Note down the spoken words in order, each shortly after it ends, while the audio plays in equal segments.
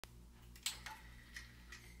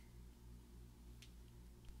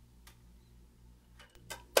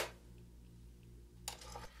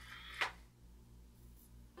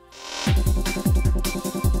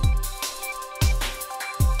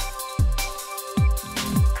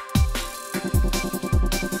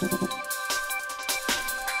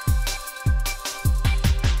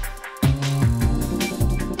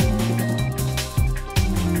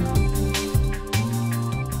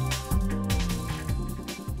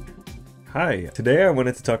Hi, today I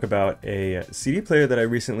wanted to talk about a CD player that I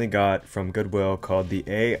recently got from Goodwill called the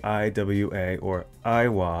AIWA or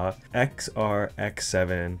AIWA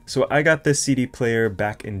XR-X7. So I got this CD player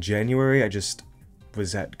back in January. I just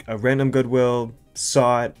was at a random Goodwill,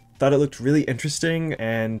 saw it, thought it looked really interesting,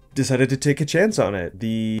 and decided to take a chance on it.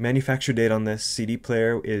 The manufacture date on this CD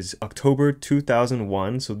player is October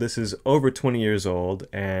 2001, so this is over 20 years old,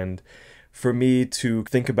 and for me to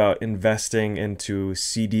think about investing into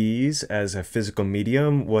CDs as a physical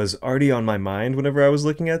medium was already on my mind whenever I was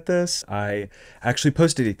looking at this. I actually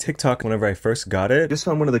posted a TikTok whenever I first got it. I just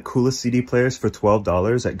found one of the coolest CD players for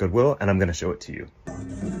 $12 at Goodwill, and I'm gonna show it to you.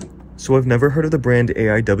 So I've never heard of the brand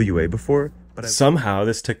AIWA before, but somehow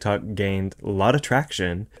this TikTok gained a lot of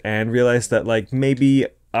traction and realized that maybe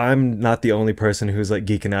I'm not the only person who's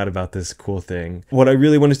geeking out about this cool thing. What I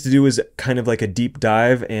really wanted to do is kind of a deep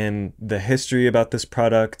dive in the history about this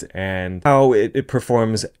product and how it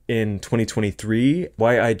performs in 2023,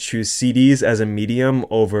 why I choose CDs as a medium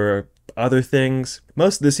over other things.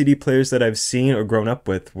 Most of the CD players that I've seen or grown up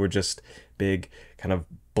with were just big kind of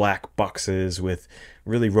black boxes with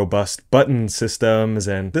really robust button systems,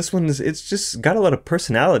 and this one it's just got a lot of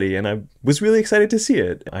personality, and I was really excited to see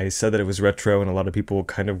it. I said that it was retro, and a lot of people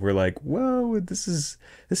kind of were like, whoa, this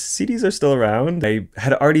CDs are still around. I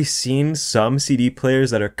had already seen some CD players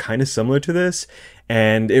that are kind of similar to this,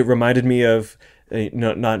 and it reminded me of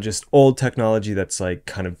not just old technology that's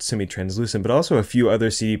kind of semi-translucent, but also a few other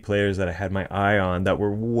CD players that I had my eye on that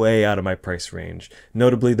were way out of my price range.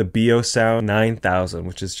 Notably the Biosound 9000,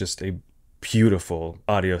 which is just a beautiful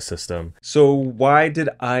audio system. So why did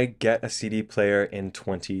I get a CD player in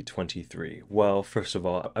 2023? Well, first of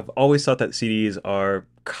all, I've always thought that CDs are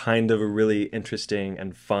kind of a really interesting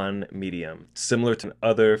and fun medium. Similar to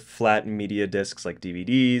other flat media discs like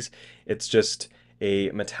DVDs, it's just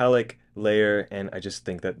a metallic layer, and I just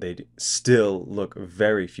think that they still look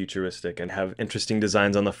very futuristic and have interesting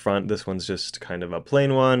designs on the front. This one's just kind of a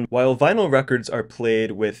plain one. While vinyl records are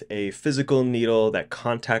played with a physical needle that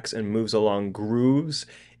contacts and moves along grooves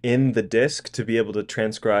in the disc to be able to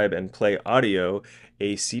transcribe and play audio,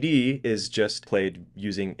 a CD is just played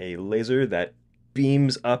using a laser that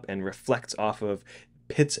beams up and reflects off of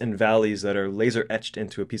pits and valleys that are laser etched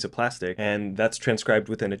into a piece of plastic, and that's transcribed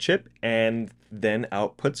within a chip and then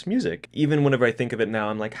outputs music. Even whenever I think of it now,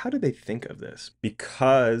 I'm like, how did they think of this?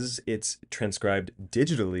 Because it's transcribed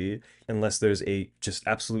digitally, unless there's a just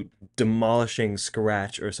absolute demolishing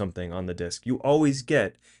scratch or something on the disc, you always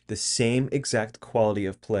get the same exact quality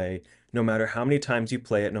of play no matter how many times you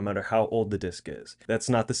play it, no matter how old the disc is. That's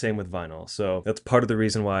not the same with vinyl. So that's part of the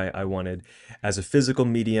reason why I wanted, as a physical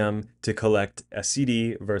medium, to collect a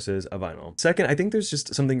CD versus a vinyl. Second, I think there's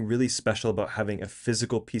just something really special about having a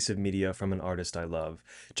physical piece of media from an artist I love.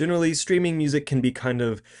 Generally, streaming music can be kind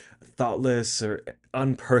of thoughtless or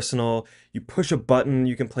unpersonal. You push a button,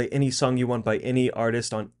 you can play any song you want by any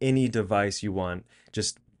artist on any device you want,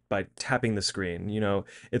 just by tapping the screen.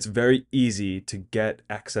 It's very easy to get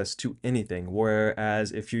access to anything,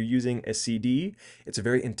 whereas if you're using a CD, it's a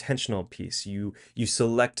very intentional piece. You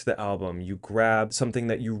select the album, you grab something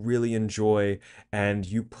that you really enjoy, and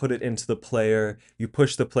you put it into the player, you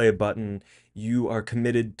push the play button, you are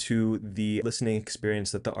committed to the listening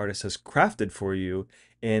experience that the artist has crafted for you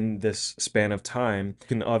in this span of time. You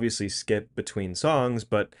can obviously skip between songs,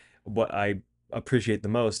 but what I appreciate the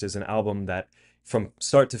most is an album that from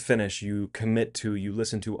start to finish, you commit to, you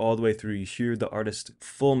listen to all the way through, you hear the artist's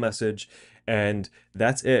full message, and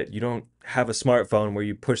that's it. You don't have a smartphone where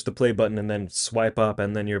you push the play button and then swipe up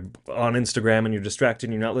and then you're on Instagram and you're distracted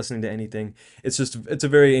and you're not listening to anything. It's a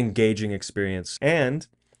very engaging experience. And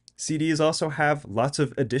CDs also have lots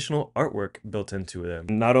of additional artwork built into them.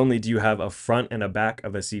 Not only do you have a front and a back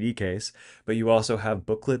of a CD case, but you also have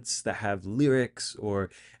booklets that have lyrics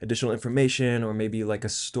or additional information, or maybe a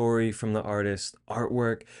story from the artist,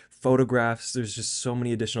 artwork, photographs. There's just so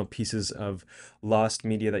many additional pieces of lost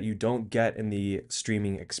media that you don't get in the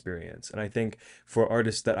streaming experience. And I think for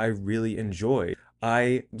artists that I really enjoy,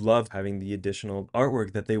 I love having the additional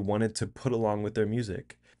artwork that they wanted to put along with their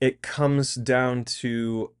music. It comes down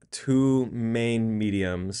to two main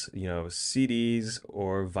mediums, CDs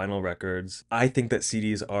or vinyl records. I think that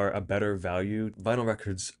CDs are a better value. Vinyl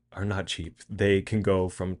records are not cheap. They can go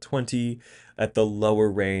from $20 at the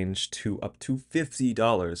lower range to up to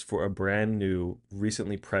 $50 for a brand new,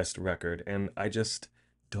 recently pressed record. And I just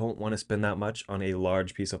don't want to spend that much on a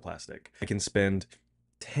large piece of plastic. I can spend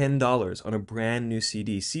 $10 on a brand new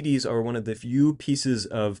CD. CDs are one of the few pieces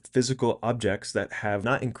of physical objects that have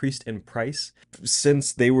not increased in price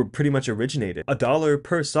since they were pretty much originated. $1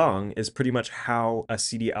 per song is pretty much how a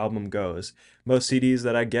CD album goes. Most CDs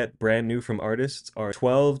that I get brand new from artists are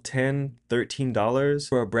 $12, $10, $13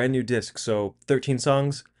 for a brand new disc. So 13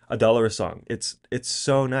 songs, $1 a song. It's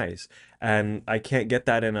so nice. And I can't get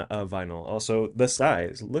that in a vinyl. Also, the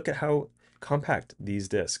size. Look at how compact these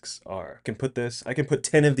discs are. I can put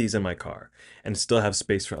 10 of these in my car and still have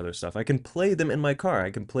space for other stuff. I can play them in my car.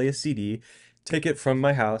 I can play a CD, take it from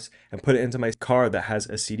my house and put it into my car that has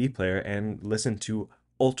a CD player and listen to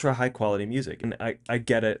ultra high quality music. And I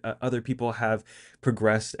get it. Other people have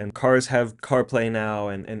progressed and cars have CarPlay now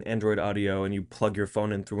and Android Audio, and you plug your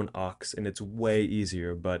phone in through an aux and it's way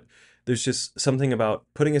easier. But there's just something about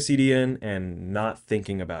putting a CD in and not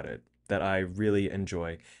thinking about it that I really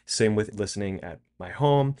enjoy. Same with listening at my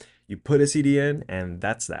home. You put a CD in and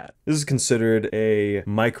that's that. This is considered a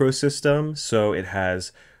micro system, so it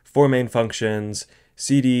has 4 main functions: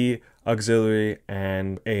 CD, auxiliary,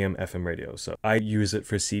 and AM FM radio. So I use it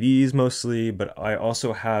for CDs mostly, but I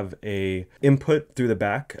also have a input through the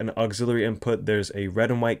back, an auxiliary input. There's a red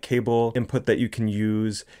and white cable input that you can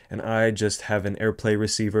use, and I just have an AirPlay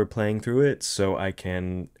receiver playing through it, so I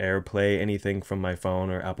can AirPlay anything from my phone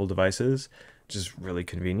or Apple devices, which is really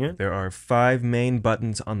convenient. There are 5 main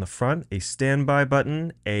buttons on the front: a standby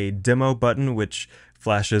button, a demo button, which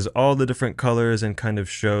flashes all the different colors and kind of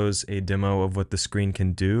shows a demo of what the screen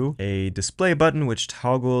can do, a display button which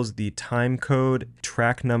toggles the time code,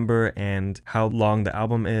 track number, and how long the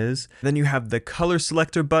album is. Then you have the color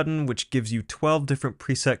selector button, which gives you 12 different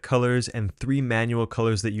preset colors and 3 manual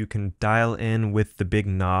colors that you can dial in with the big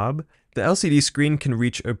knob. The LCD screen can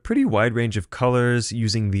reach a pretty wide range of colors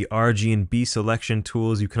using the RGB selection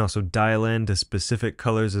tools. You can also dial in to specific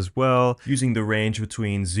colors as well. Using the range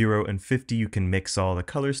between 0 and 50, you can mix all the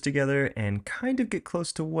colors together and kind of get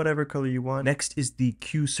close to whatever color you want. Next is the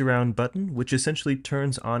Q Surround button, which essentially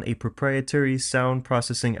turns on a proprietary sound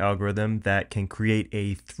processing algorithm that can create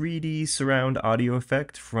a 3D surround audio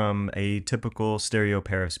effect from a typical stereo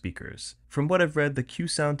pair of speakers. From what I've read, the Q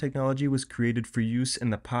Sound technology was created for use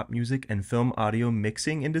in the pop music and film audio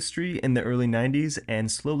mixing industry in the early 90s and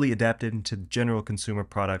slowly adapted into general consumer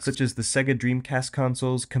products such as the Sega Dreamcast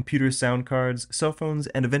consoles, computer sound cards, cell phones,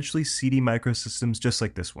 and eventually CD Micro systems just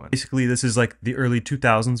like this one. Basically, this is like the early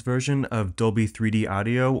 2000s version of Dolby 3D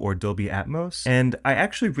audio or Dolby Atmos, and I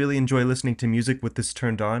actually really enjoy listening to music with this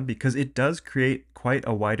turned on because it does create quite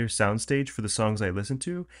a wider soundstage for the songs I listen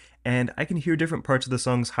to, and I can hear different parts of the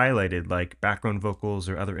songs highlighted, like background vocals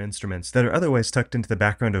or other instruments that are otherwise tucked into the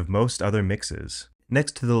background of most other mixes.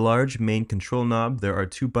 Next to the large main control knob, there are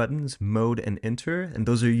 2 buttons, Mode and Enter, and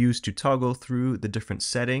those are used to toggle through the different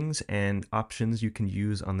settings and options you can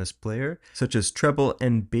use on this player, such as treble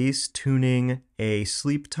and bass tuning, a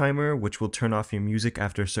sleep timer, which will turn off your music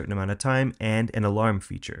after a certain amount of time, and an alarm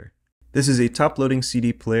feature. This is a top-loading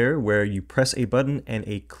CD player where you press a button and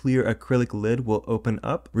a clear acrylic lid will open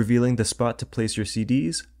up, revealing the spot to place your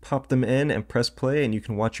CDs. Pop them in and press play and you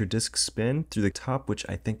can watch your disc spin through the top, which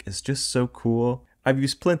I think is just so cool. I've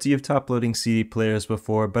used plenty of top-loading CD players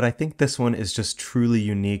before, but I think this one is just truly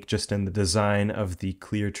unique just in the design of the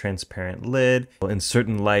clear transparent lid. In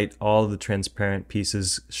certain light, all of the transparent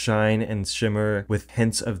pieces shine and shimmer with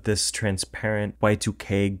hints of this transparent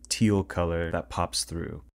Y2K teal color that pops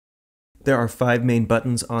through. There are 5 main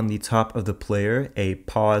buttons on the top of the player: a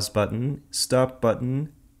pause button, stop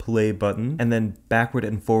button, play button, and then backward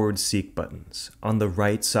and forward seek buttons. On the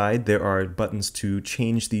right side, there are buttons to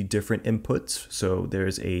change the different inputs. So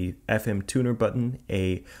there's a FM tuner button,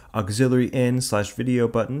 a auxiliary in/video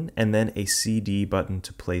button, and then a CD button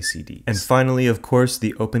to play CDs. And finally, of course,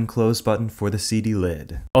 the open close button for the CD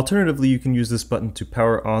lid. Alternatively, you can use this button to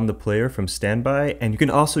power on the player from standby, and you can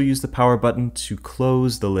also use the power button to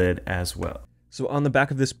close the lid as well. So on the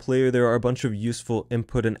back of this player, there are a bunch of useful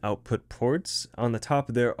input and output ports. On the top,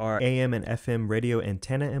 there are AM and FM radio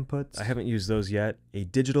antenna inputs. I haven't used those yet. A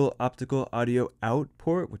digital optical audio out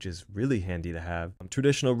port, which is really handy to have.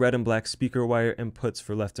 Traditional red and black speaker wire inputs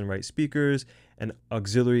for left and right speakers. An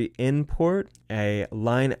auxiliary in port, a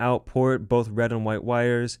line out port, both red and white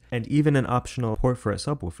wires, and even an optional port for a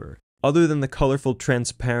subwoofer. Other than the colorful,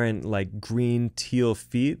 transparent, like green teal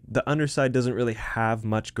feet, the underside doesn't really have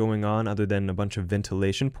much going on other than a bunch of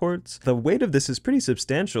ventilation ports. The weight of this is pretty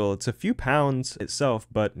substantial. It's a few pounds itself,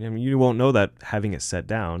 but I mean, you won't know that having it set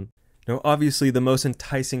down. Now, obviously, the most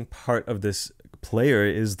enticing part of this player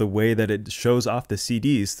is the way that it shows off the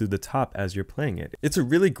CDs through the top as you're playing it. It's a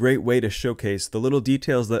really great way to showcase the little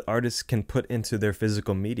details that artists can put into their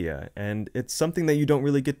physical media, and it's something that you don't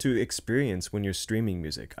really get to experience when you're streaming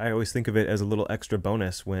music. I always think of it as a little extra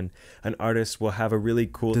bonus when an artist will have a really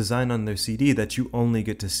cool design on their CD that you only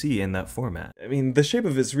get to see in that format. I mean, the shape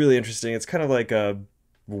of it's really interesting. It's kind of like a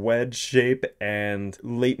wedge shape, and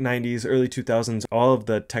late 90s, early 2000s, all of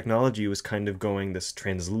the technology was kind of going this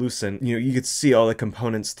translucent, you could see all the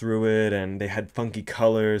components through it, and they had funky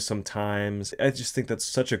colors sometimes. I just think that's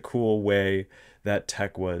such a cool way that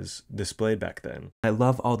tech was displayed back then. I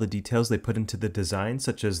love all the details they put into the design,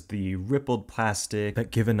 such as the rippled plastic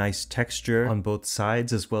that give a nice texture on both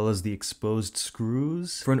sides, as well as the exposed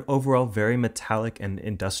screws, for an overall very metallic and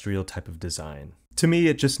industrial type of design. To me,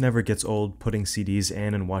 it just never gets old putting CDs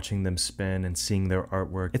in and watching them spin and seeing their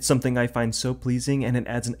artwork. It's something I find so pleasing, and it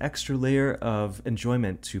adds an extra layer of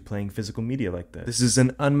enjoyment to playing physical media like this. This is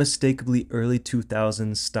an unmistakably early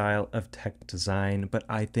 2000s style of tech design, but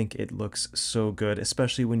I think it looks so good,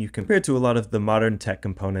 especially when you compare it to a lot of the modern tech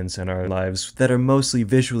components in our lives that are mostly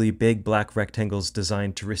visually big black rectangles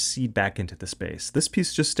designed to recede back into the space. This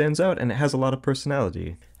piece just stands out, and it has a lot of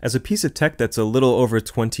personality. As a piece of tech that's a little over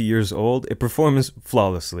 20 years old, it performs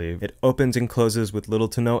flawlessly. It opens and closes with little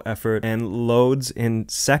to no effort and loads in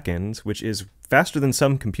seconds, which is faster than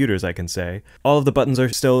some computers, I can say. All of the buttons are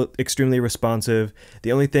still extremely responsive.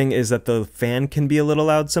 The only thing is that the fan can be a little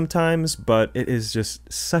loud sometimes, but it is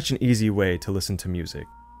just such an easy way to listen to music.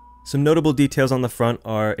 Some notable details on the front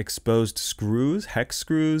are exposed screws, hex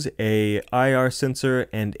screws, a IR sensor,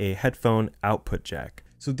 and a headphone output jack.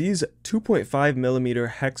 So these 2.5mm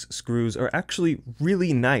hex screws are actually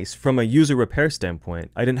really nice from a user repair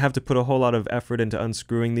standpoint. I didn't have to put a whole lot of effort into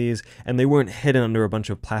unscrewing these, and they weren't hidden under a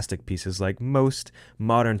bunch of plastic pieces like most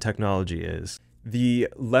modern technology is. The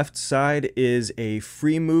left side is a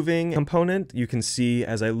free-moving component. You can see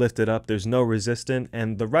as I lift it up, there's no resistance,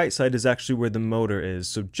 and the right side is actually where the motor is.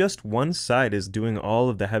 So just one side is doing all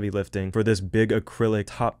of the heavy lifting for this big acrylic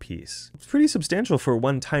top piece. It's pretty substantial for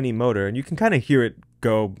one tiny motor, and you can kind of hear it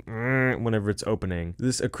go whenever it's opening.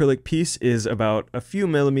 This acrylic piece is about a few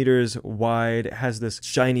millimeters wide. It has this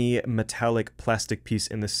shiny metallic plastic piece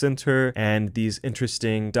in the center and these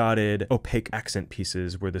interesting dotted opaque accent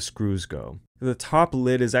pieces where the screws go. The top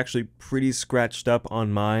lid is actually pretty scratched up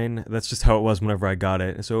on mine. That's just how it was whenever I got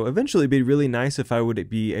it. So eventually it'd be really nice if I would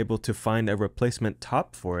be able to find a replacement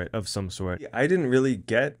top for it of some sort. I didn't really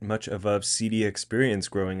get much of a CD experience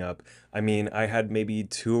growing up. I mean, I had maybe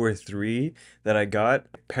 2 or 3 that I got.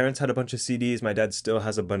 Parents had a bunch of CDs. My dad still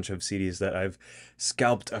has a bunch of CDs that I've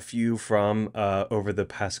scalped a few from over the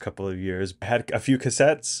past couple of years. I had a few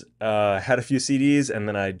cassettes, had a few CDs, and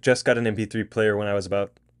then I just got an MP3 player when I was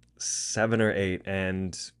about 7 or 8,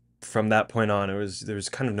 and from that point on, there was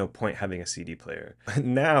kind of no point having a CD player.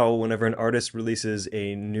 Now, whenever an artist releases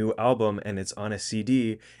a new album and it's on a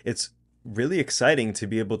CD, it's really exciting to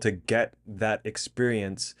be able to get that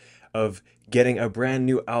experience of getting a brand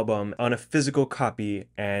new album on a physical copy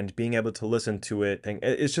and being able to listen to it.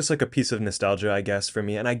 It's just like a piece of nostalgia, I guess, for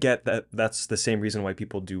me. And I get that that's the same reason why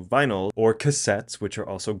people do vinyl or cassettes, which are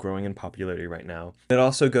also growing in popularity right now. It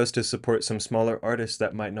also goes to support some smaller artists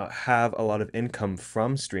that might not have a lot of income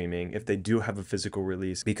from streaming if they do have a physical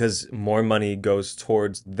release, because more money goes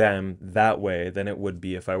towards them that way than it would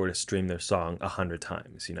be if I were to stream their song 100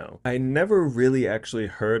 times, I never really actually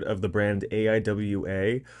heard of the brand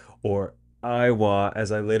AIWA or AIWA,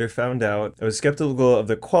 as I later found out. I was skeptical of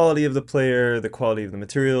the quality of the player, the quality of the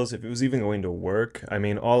materials, if it was even going to work. I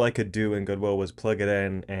mean, all I could do in Goodwill was plug it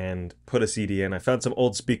in and put a CD in. I found some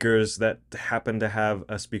old speakers that happened to have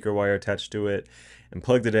a speaker wire attached to it and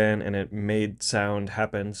plugged it in, and it made sound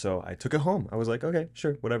happen, so I took it home. I was like, okay,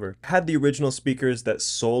 sure, whatever. I had the original speakers that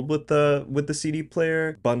sold with the CD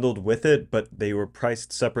player bundled with it, but they were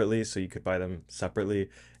priced separately, so you could buy them separately.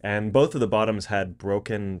 And both of the bottoms had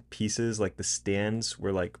broken pieces, like the stands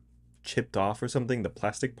were like chipped off or something, the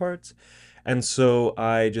plastic parts. And so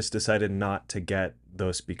I just decided not to get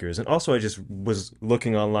those speakers. And also I just was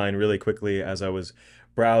looking online really quickly as I was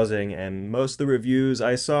browsing, and most of the reviews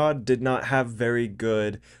I saw did not have very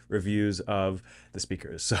good reviews of the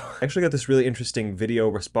speakers. So I actually got this really interesting video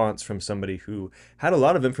response from somebody who had a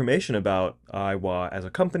lot of information about AIWA as a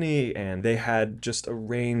company, and they had just a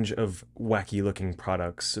range of wacky looking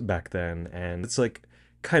products back then. And it's like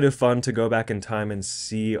kind of fun to go back in time and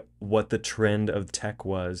see what the trend of tech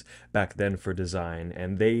was back then for design.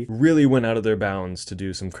 And they really went out of their bounds to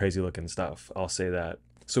do some crazy looking stuff, I'll say that.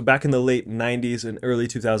 So back in the late 90s and early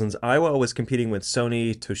 2000s, AIWA was competing with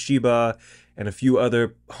Sony, Toshiba, and a few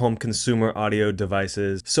other home consumer audio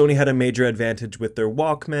devices. Sony had a major advantage with their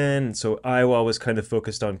Walkman, so AIWA was kind of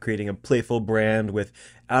focused on creating a playful brand with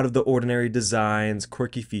out-of-the-ordinary designs,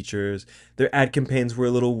 quirky features. Their ad campaigns were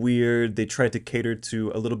a little weird. They tried to cater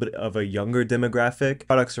to a little bit of a younger demographic.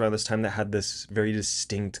 Products around this time that had this very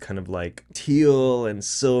distinct kind of like teal and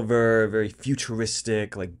silver, very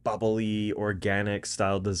futuristic, like bubbly, organic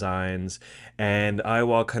style designs. And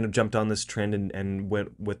AIWA kind of jumped on this trend and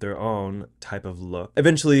went with their own type of look.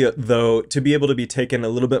 Eventually, though, to be able to be taken a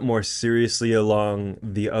little bit more seriously along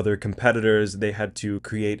the other competitors, they had to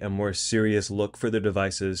create a more serious look for their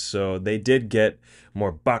devices. So they did get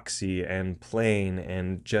more boxy and plain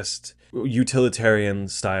and just utilitarian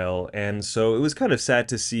style. And so it was kind of sad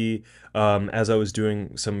to see, as I was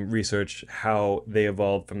doing some research, how they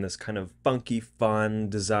evolved from this kind of funky, fun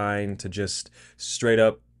design to just straight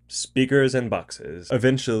up speakers and boxes.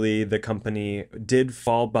 Eventually, the company did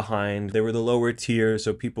fall behind. They were the lower tier,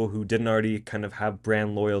 so people who didn't already kind of have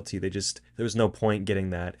brand loyalty, there was no point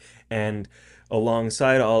getting that. And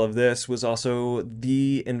alongside all of this was also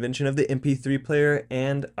the invention of the MP3 player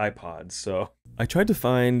and iPods. So I tried to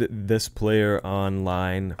find this player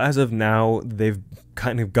online. As of now, they've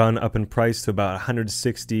kind of gone up in price to about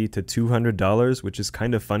 $160 to $200, which is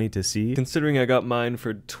kind of funny to see, considering I got mine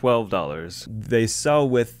for $12. They sell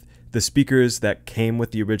with the speakers that came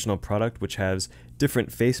with the original product, which has different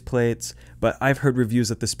faceplates, but I've heard reviews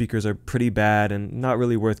that the speakers are pretty bad and not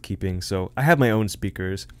really worth keeping, so I have my own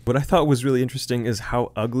speakers. What I thought was really interesting is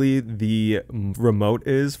how ugly the remote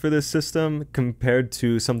is for this system compared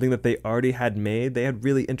to something that they already had made. They had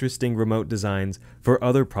really interesting remote designs for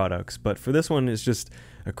other products, but for this one it's just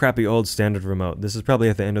a crappy old standard remote. This is probably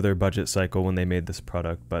at the end of their budget cycle when they made this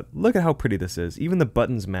product, but look at how pretty this is. Even the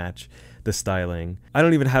buttons match the styling. I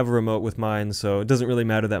don't even have a remote with mine, so it doesn't really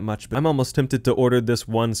matter that much, but I'm almost tempted to order this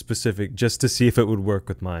one specific just to see if it would work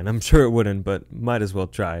with mine. I'm sure it wouldn't, but might as well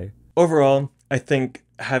try. Overall, I think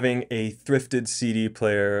having a thrifted CD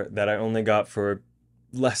player that I only got for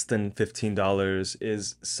less than $15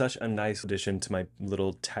 is such a nice addition to my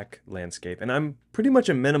little tech landscape. And I'm pretty much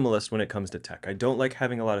a minimalist when it comes to tech. I don't like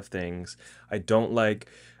having a lot of things. I don't like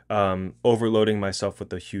overloading myself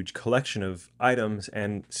with a huge collection of items,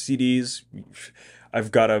 and CDs.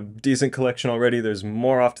 I've got a decent collection already. There's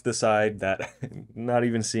more off to the side that I'm not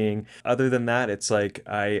even seeing. Other than that, it's like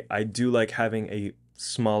I do like having a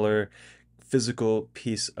smaller physical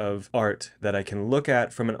piece of art that I can look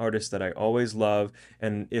at from an artist that I always love.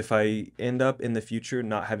 And if I end up in the future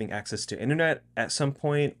not having access to internet at some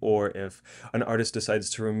point, or if an artist decides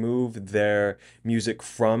to remove their music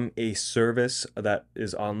from a service that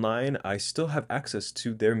is online, I still have access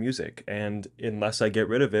to their music. And unless I get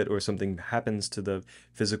rid of it or something happens to the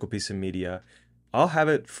physical piece of media, I'll have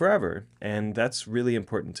it forever, and that's really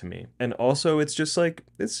important to me. And also, it's just like,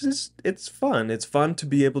 it's fun. It's fun to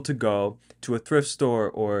be able to go to a thrift store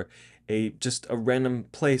or just a random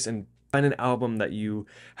place and find an album that you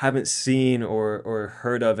haven't seen or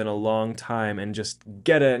heard of in a long time and just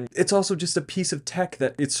get it. It's also just a piece of tech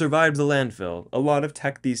that it survived the landfill. A lot of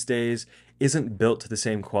tech these days isn't built to the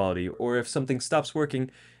same quality, or if something stops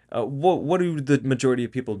working, what do the majority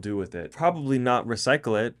of people do with it? Probably not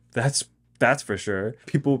recycle it. That's for sure.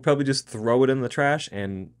 People will probably just throw it in the trash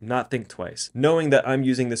and not think twice. Knowing that I'm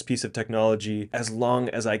using this piece of technology as long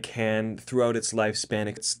as I can throughout its lifespan,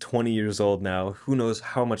 it's 20 years old now, who knows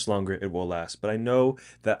how much longer it will last, but I know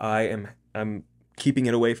that I'm keeping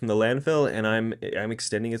it away from the landfill, and I'm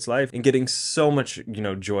extending its life and getting so much,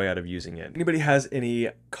 joy out of using it. If anybody has any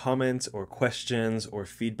comments or questions or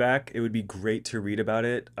feedback, it would be great to read about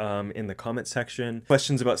it in the comment section.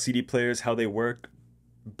 Questions about CD players, how they work,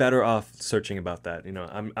 better off searching about that.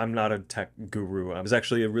 I'm not a tech guru. There's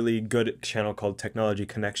actually a really good channel called Technology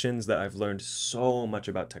Connections that I've learned so much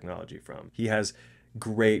about technology from. He has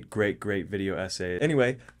great video essays.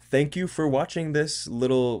 Anyway, thank you for watching this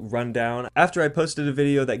little rundown. After I posted a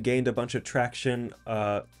video that gained a bunch of traction,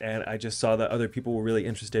 and I just saw that other people were really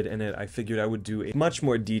interested in it, I figured I would do a much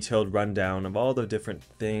more detailed rundown of all the different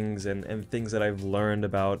things and things that I've learned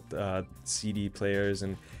about CD players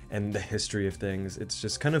and the history of things. It's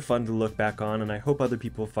just kind of fun to look back on, and I hope other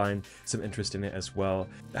people find some interest in it as well.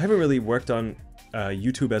 I haven't really worked on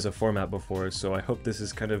YouTube as a format before, so I hope this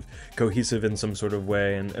is kind of cohesive in some sort of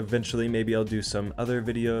way, and eventually maybe I'll do some other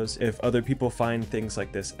videos if other people find things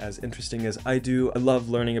like this as interesting as I do. I love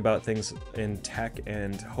learning about things in tech,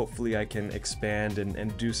 and hopefully I can expand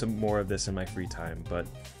and do some more of this in my free time. But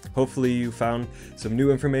hopefully you found some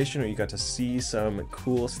new information, or you got to see some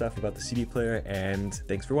cool stuff about the CD player, and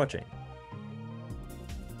thanks for watching.